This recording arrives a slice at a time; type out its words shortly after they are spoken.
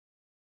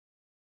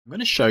I'm going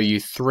to show you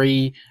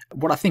three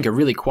what I think are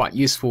really quite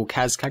useful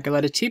CAS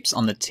calculator tips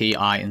on the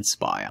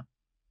TI-nspire.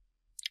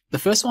 The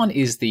first one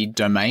is the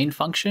domain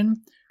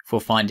function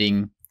for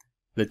finding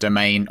the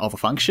domain of a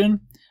function.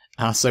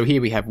 So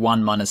here we have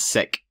 1 minus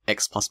sec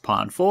x plus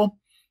pi on 4.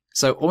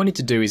 So all we need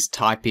to do is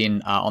type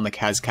in on the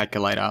CAS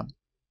calculator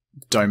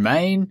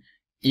domain.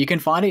 You can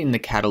find it in the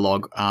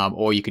catalog,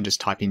 or you can just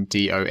type in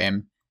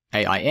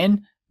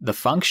DOMAIN, the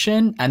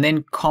function, and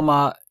then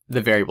comma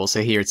the variable.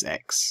 So here it's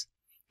x.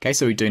 Okay,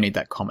 so we do need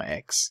that comma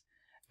x.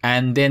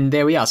 And then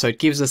there we are. So it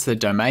gives us the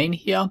domain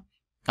here.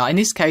 In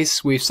this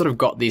case, we've sort of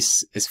got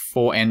this as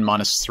 4n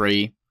minus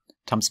 3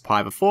 times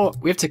pi over 4.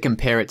 We have to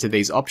compare it to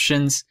these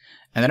options,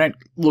 and they don't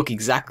look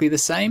exactly the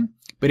same.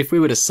 But if we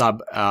were to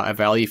sub a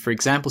value, for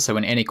example, so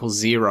when n equals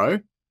 0,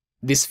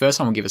 this first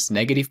one will give us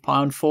negative pi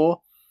on 4.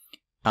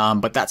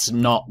 But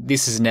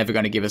this is never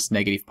going to give us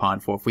negative pi on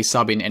 4. If we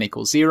sub in n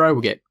equals 0,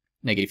 we'll get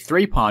negative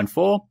 3 pi on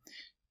 4.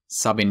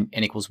 Sub in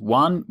n equals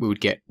 1, we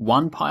would get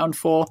 1 pi on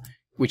 4,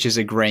 which is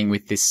agreeing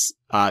with this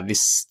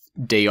this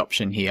D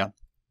option here.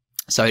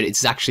 So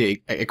it's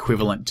actually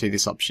equivalent to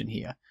this option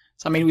here.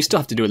 So I mean, we still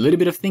have to do a little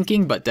bit of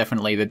thinking, but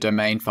definitely the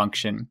domain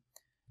function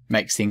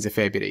makes things a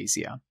fair bit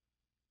easier.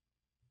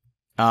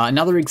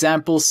 Another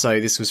example, so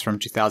this was from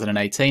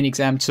 2018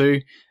 exam 2,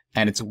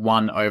 and it's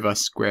 1 over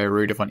square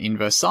root of an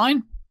inverse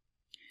sine.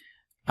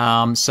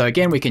 So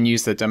again, we can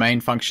use the domain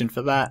function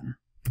for that.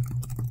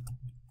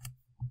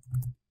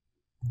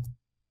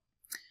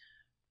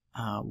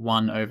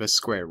 1 over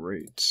square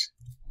root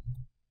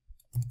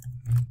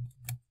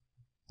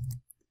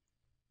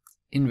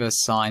inverse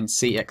sine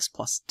cx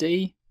plus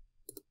d,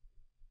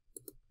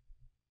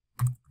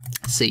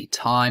 c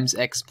times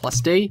x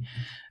plus d.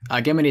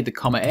 Again, we need the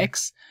comma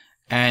x,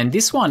 and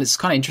this one is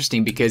kind of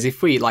interesting because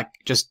if we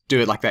just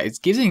do it like that, it's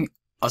giving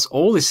us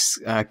all this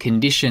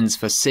conditions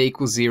for c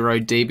equals 0,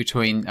 d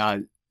between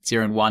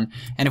 0 and 1,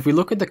 and if we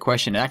look at the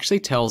question, it actually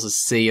tells us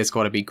c has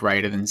got to be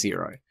greater than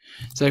 0.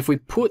 So if we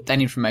put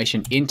that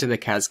information into the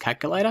CAS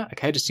calculator,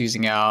 okay, just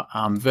using our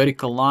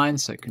vertical line,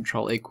 so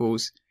control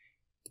equals,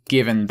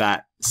 given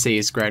that c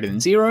is greater than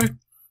 0,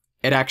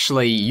 it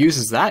actually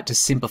uses that to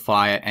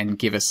simplify it and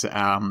give us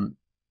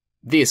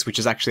this, which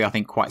is actually, I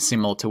think, quite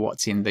similar to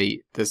what's in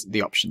the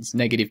options.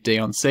 Negative d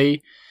on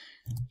c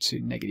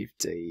to negative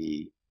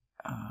d.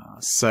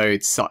 So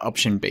it's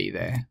option B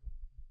there.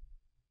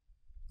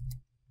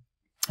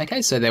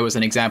 Okay, so there was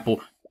an example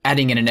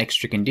adding in an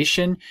extra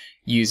condition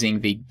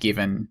using the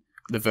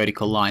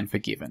vertical line for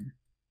given.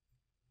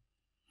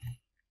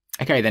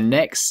 Okay, the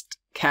next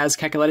CAS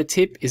calculator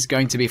tip is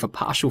going to be for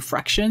partial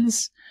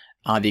fractions,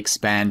 the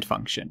expand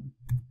function.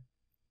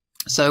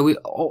 So we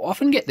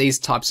often get these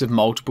types of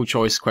multiple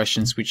choice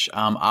questions which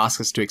ask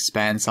us to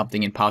expand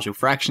something in partial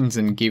fractions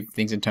and give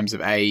things in terms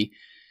of A,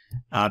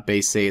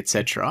 B, C,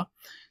 etc.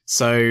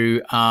 So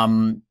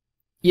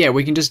yeah,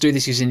 we can just do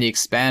this using the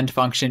expand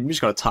function. We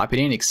just got to type it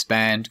in,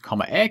 expand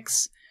comma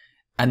x,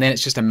 and then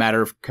it's just a matter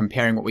of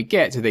comparing what we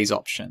get to these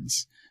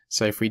options.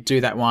 So if we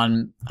do that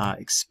one,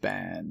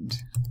 expand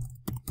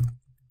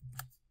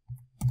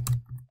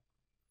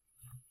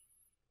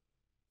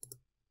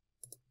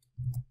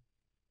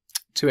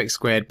 2x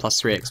squared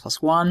plus 3x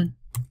plus 1.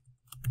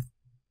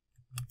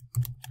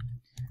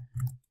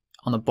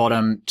 On the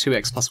bottom,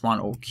 2x plus 1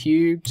 all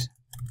cubed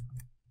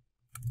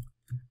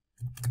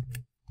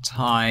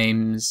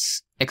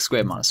times x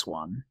squared minus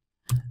 1.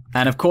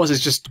 And of course,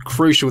 it's just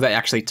crucial that you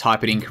actually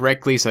type it in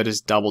correctly, so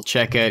just double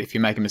check it. If you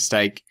make a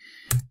mistake,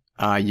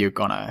 you're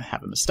gonna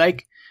have a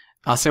mistake.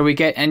 So we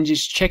get, and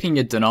just checking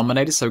your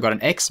denominator, so we've got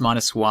an x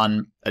minus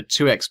 1, a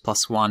 2x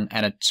plus 1,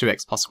 and a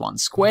 2x plus 1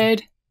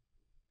 squared.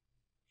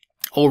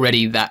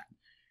 Already that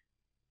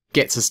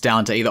gets us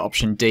down to either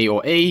option D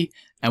or E.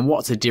 And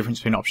what's the difference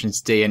between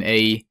options D and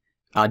E?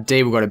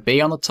 D, we've got a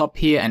B on the top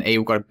here, and E,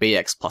 we've got a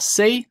bx plus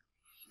c.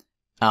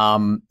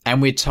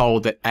 And we're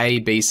told that A,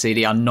 B, C,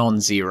 D are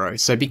non-zero.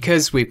 So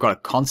because we've got a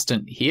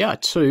constant here, a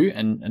 2,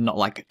 and not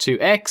like a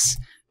 2x,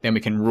 then we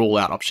can rule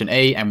out option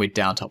E, and we're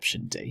down to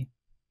option D.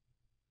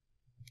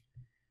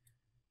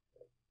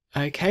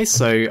 Okay,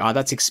 so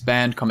that's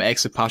expand comma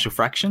x with partial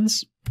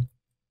fractions.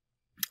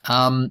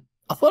 I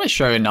thought I'd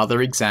show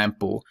another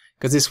example,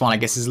 because this one I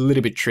guess is a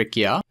little bit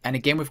trickier. And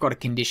again, we've got a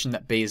condition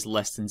that b is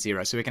less than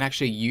 0, so we can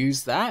actually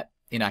use that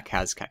in our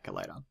CAS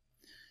calculator.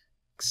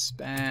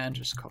 Expand,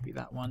 just copy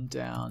that one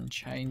down,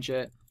 change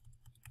it.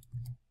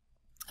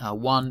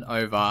 1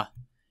 over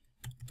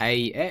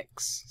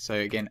ax, so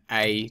again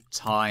a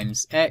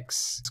times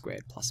x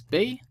squared plus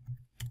b.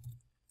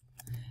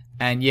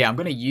 And yeah, I'm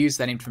going to use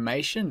that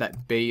information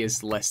that b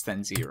is less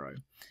than 0.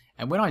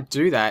 And when I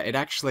do that, it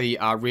actually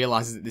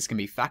realizes that this can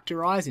be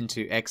factorized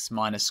into x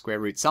minus square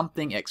root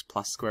something, x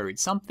plus square root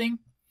something,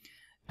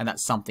 and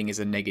that something is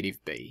a negative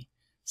b.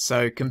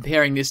 So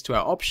comparing this to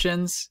our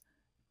options,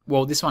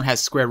 well, this one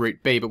has square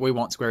root b, but we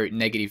want square root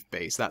negative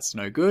b, so that's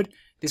no good.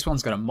 This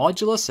one's got a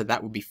modulus, so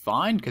that would be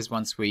fine, because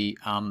once b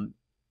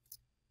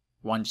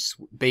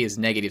is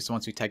negative, so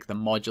once we take the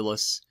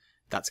modulus,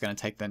 that's going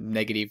to take the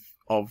negative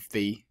of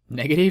the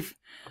negative.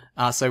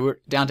 So we're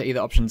down to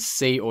either option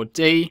C or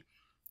D.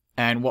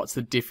 And what's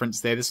the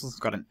difference there? This one's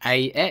got an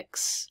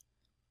AX.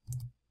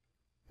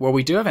 Well,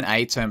 we do have an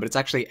A term, but it's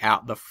actually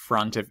out the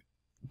front of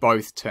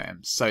both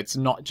terms. So it's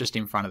not just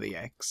in front of the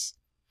X.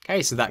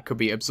 Okay, so that could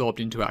be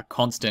absorbed into our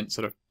constant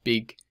sort of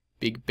big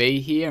B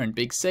here and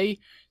big C.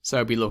 So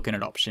we'll be looking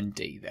at option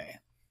D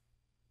there.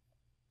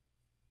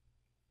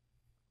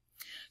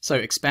 So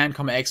expand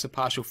comma X for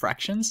partial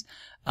fractions.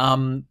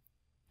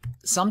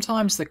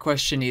 Sometimes the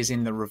question is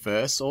in the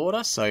reverse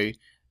order. So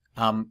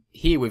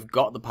here we've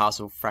got the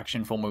partial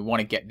fraction form. We want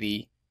to get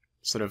the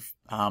sort of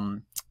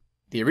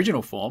the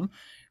original form.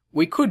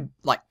 We could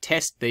like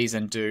test these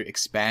and do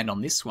expand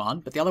on this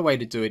one, but the other way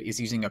to do it is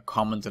using a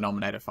common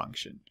denominator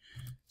function.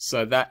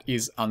 So that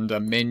is under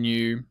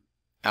Menu,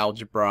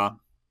 Algebra,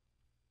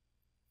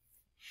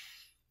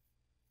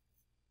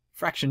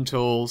 Fraction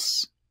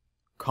Tools,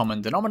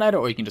 Common Denominator,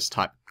 or you can just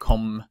type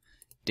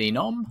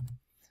comdenom.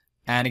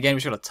 And again,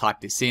 we've got to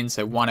type this in.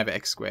 So 1 over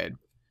x squared,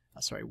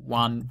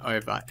 1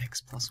 over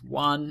x plus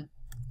 1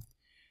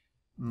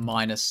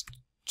 minus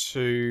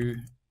 2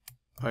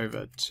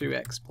 over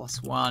 2x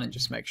plus 1, and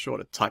just make sure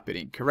to type it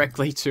in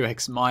correctly.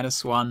 2x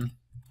minus 1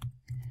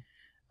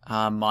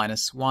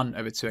 minus 1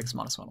 over 2x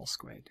minus 1 all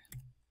squared.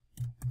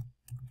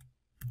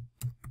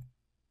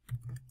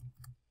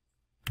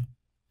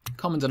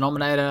 Common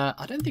denominator,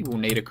 I don't think we'll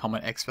need a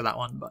common x for that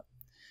one, but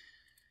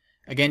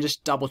again,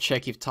 just double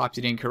check you've typed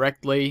it in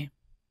correctly.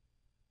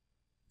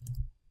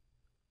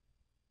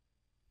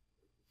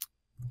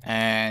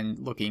 And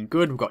looking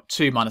good, we've got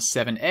 2 minus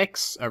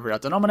 7x over our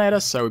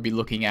denominator, so we'll be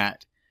looking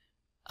at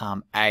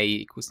a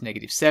equals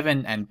negative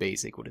 7 and b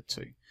is equal to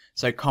 2.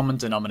 So common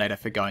denominator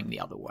for going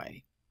the other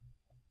way.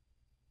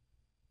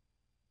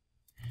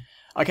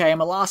 Okay, and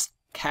my last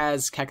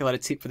CAS calculator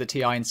tip for the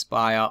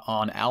TI-nspire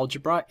on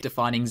algebra,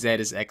 defining z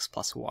as x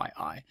plus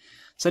yi.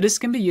 So this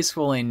can be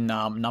useful in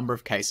a number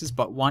of cases,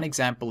 but one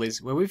example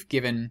is where we've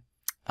given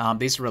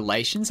these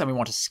relations and we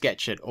want to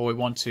sketch it, or we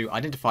want to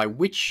identify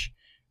which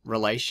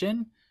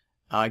relation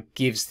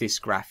gives this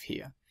graph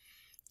here.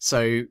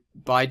 So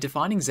by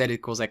defining z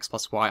equals x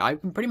plus y, I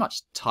can pretty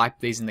much type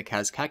these in the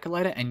CAS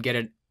calculator and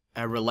get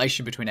a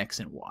relation between x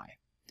and y.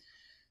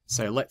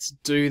 So let's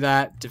do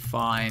that.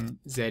 Define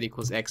z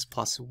equals x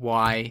plus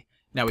y.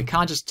 Now we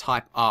can't just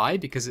type I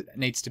because it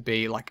needs to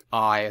be like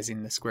I as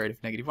in the square root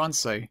of negative 1.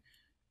 So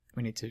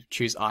we need to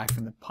choose I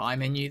from the pi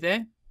menu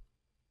there.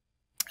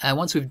 And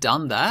once we've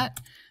done that,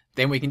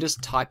 then we can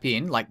just type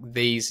in like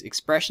these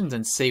expressions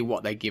and see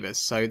what they give us.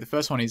 So the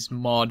first one is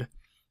mod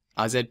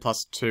z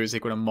plus 2 is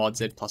equal to mod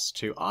z plus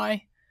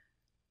 2i.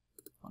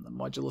 On the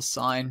modular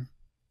sign,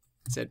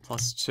 z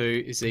plus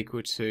 2 is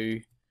equal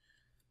to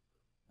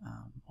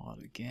mod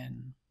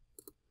again,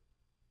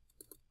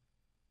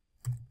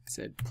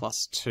 z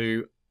plus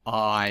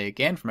 2i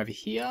again from over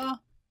here.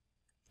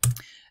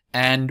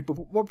 And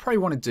what we probably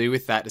want to do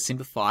with that to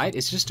simplify it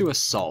is just do a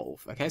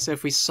solve. Okay, so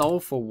if we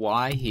solve for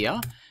y here,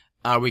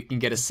 we can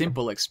get a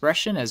simple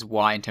expression as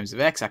y in terms of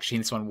x. Actually,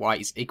 in this one, y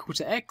is equal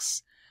to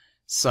x.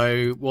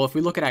 So, well, if we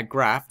look at our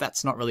graph,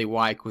 that's not really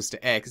y equals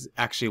to x.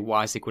 Actually,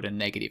 y is equal to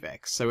negative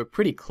x. So we're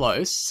pretty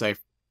close. So if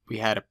we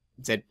had a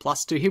z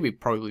plus 2 here,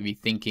 we'd probably be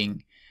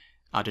thinking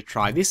to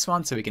try this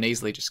one. So we can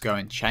easily just go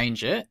and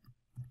change it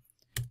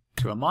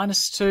to a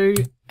minus 2.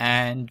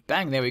 And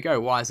bang, there we go.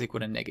 Y is equal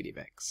to negative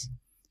x.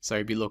 So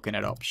we'd be looking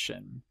at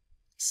option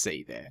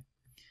C there.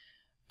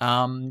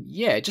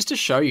 Yeah, just to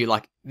show you,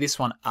 like this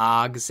one,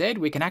 argz,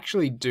 we can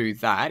actually do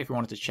that if we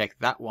wanted to check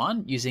that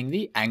one using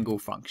the angle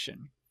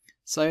function.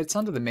 So it's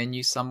under the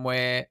menu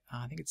somewhere.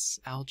 I think it's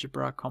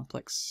algebra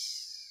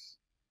complex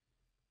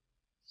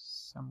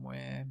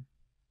somewhere.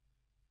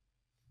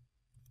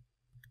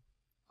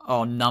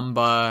 Oh,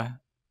 number,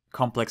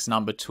 complex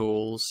number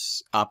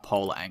tools,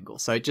 polar angle.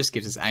 So it just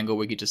gives us angle.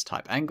 We could just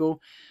type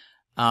angle.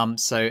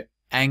 So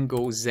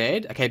angle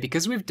z, okay,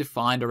 because we've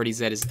defined already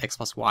z as x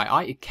plus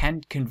yi, it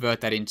can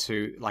convert that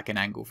into like an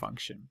angle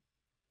function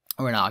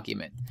or an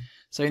argument.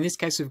 So in this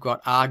case, we've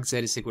got argz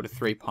is equal to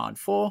 3 pi and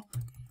 4.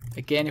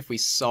 Again, if we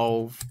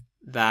solve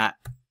that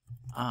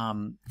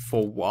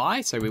for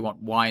y, so we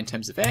want y in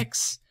terms of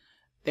x,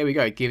 there we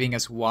go, giving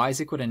us y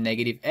is equal to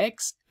negative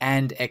x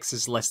and x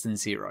is less than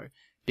 0.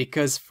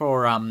 Because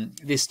for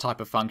this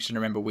type of function,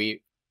 remember,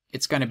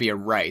 it's going to be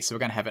array, so we're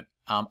going to have it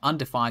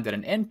undefined at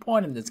an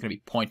endpoint, and it's going to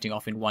be pointing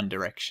off in one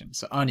direction,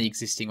 so only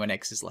existing when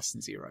x is less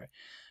than 0.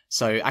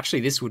 So actually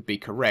this would be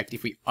correct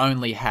if we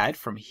only had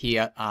from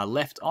here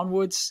left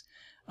onwards,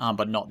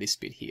 but not this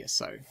bit here.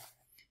 So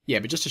yeah,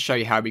 but just to show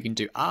you how we can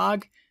do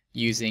arg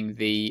using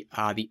the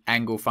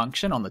angle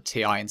function on the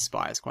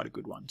TI-nspire is quite a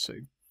good one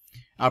too.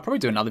 I'll probably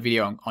do another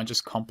video on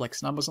just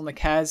complex numbers on the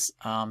CAS.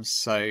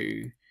 So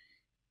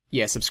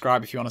yeah,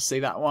 subscribe if you want to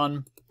see that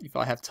one, if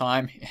I have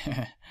time.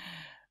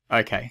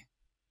 Okay.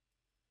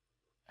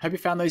 Hope you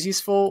found those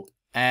useful,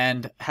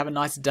 and have a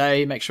nice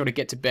day. Make sure to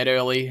get to bed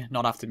early,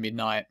 not after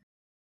midnight.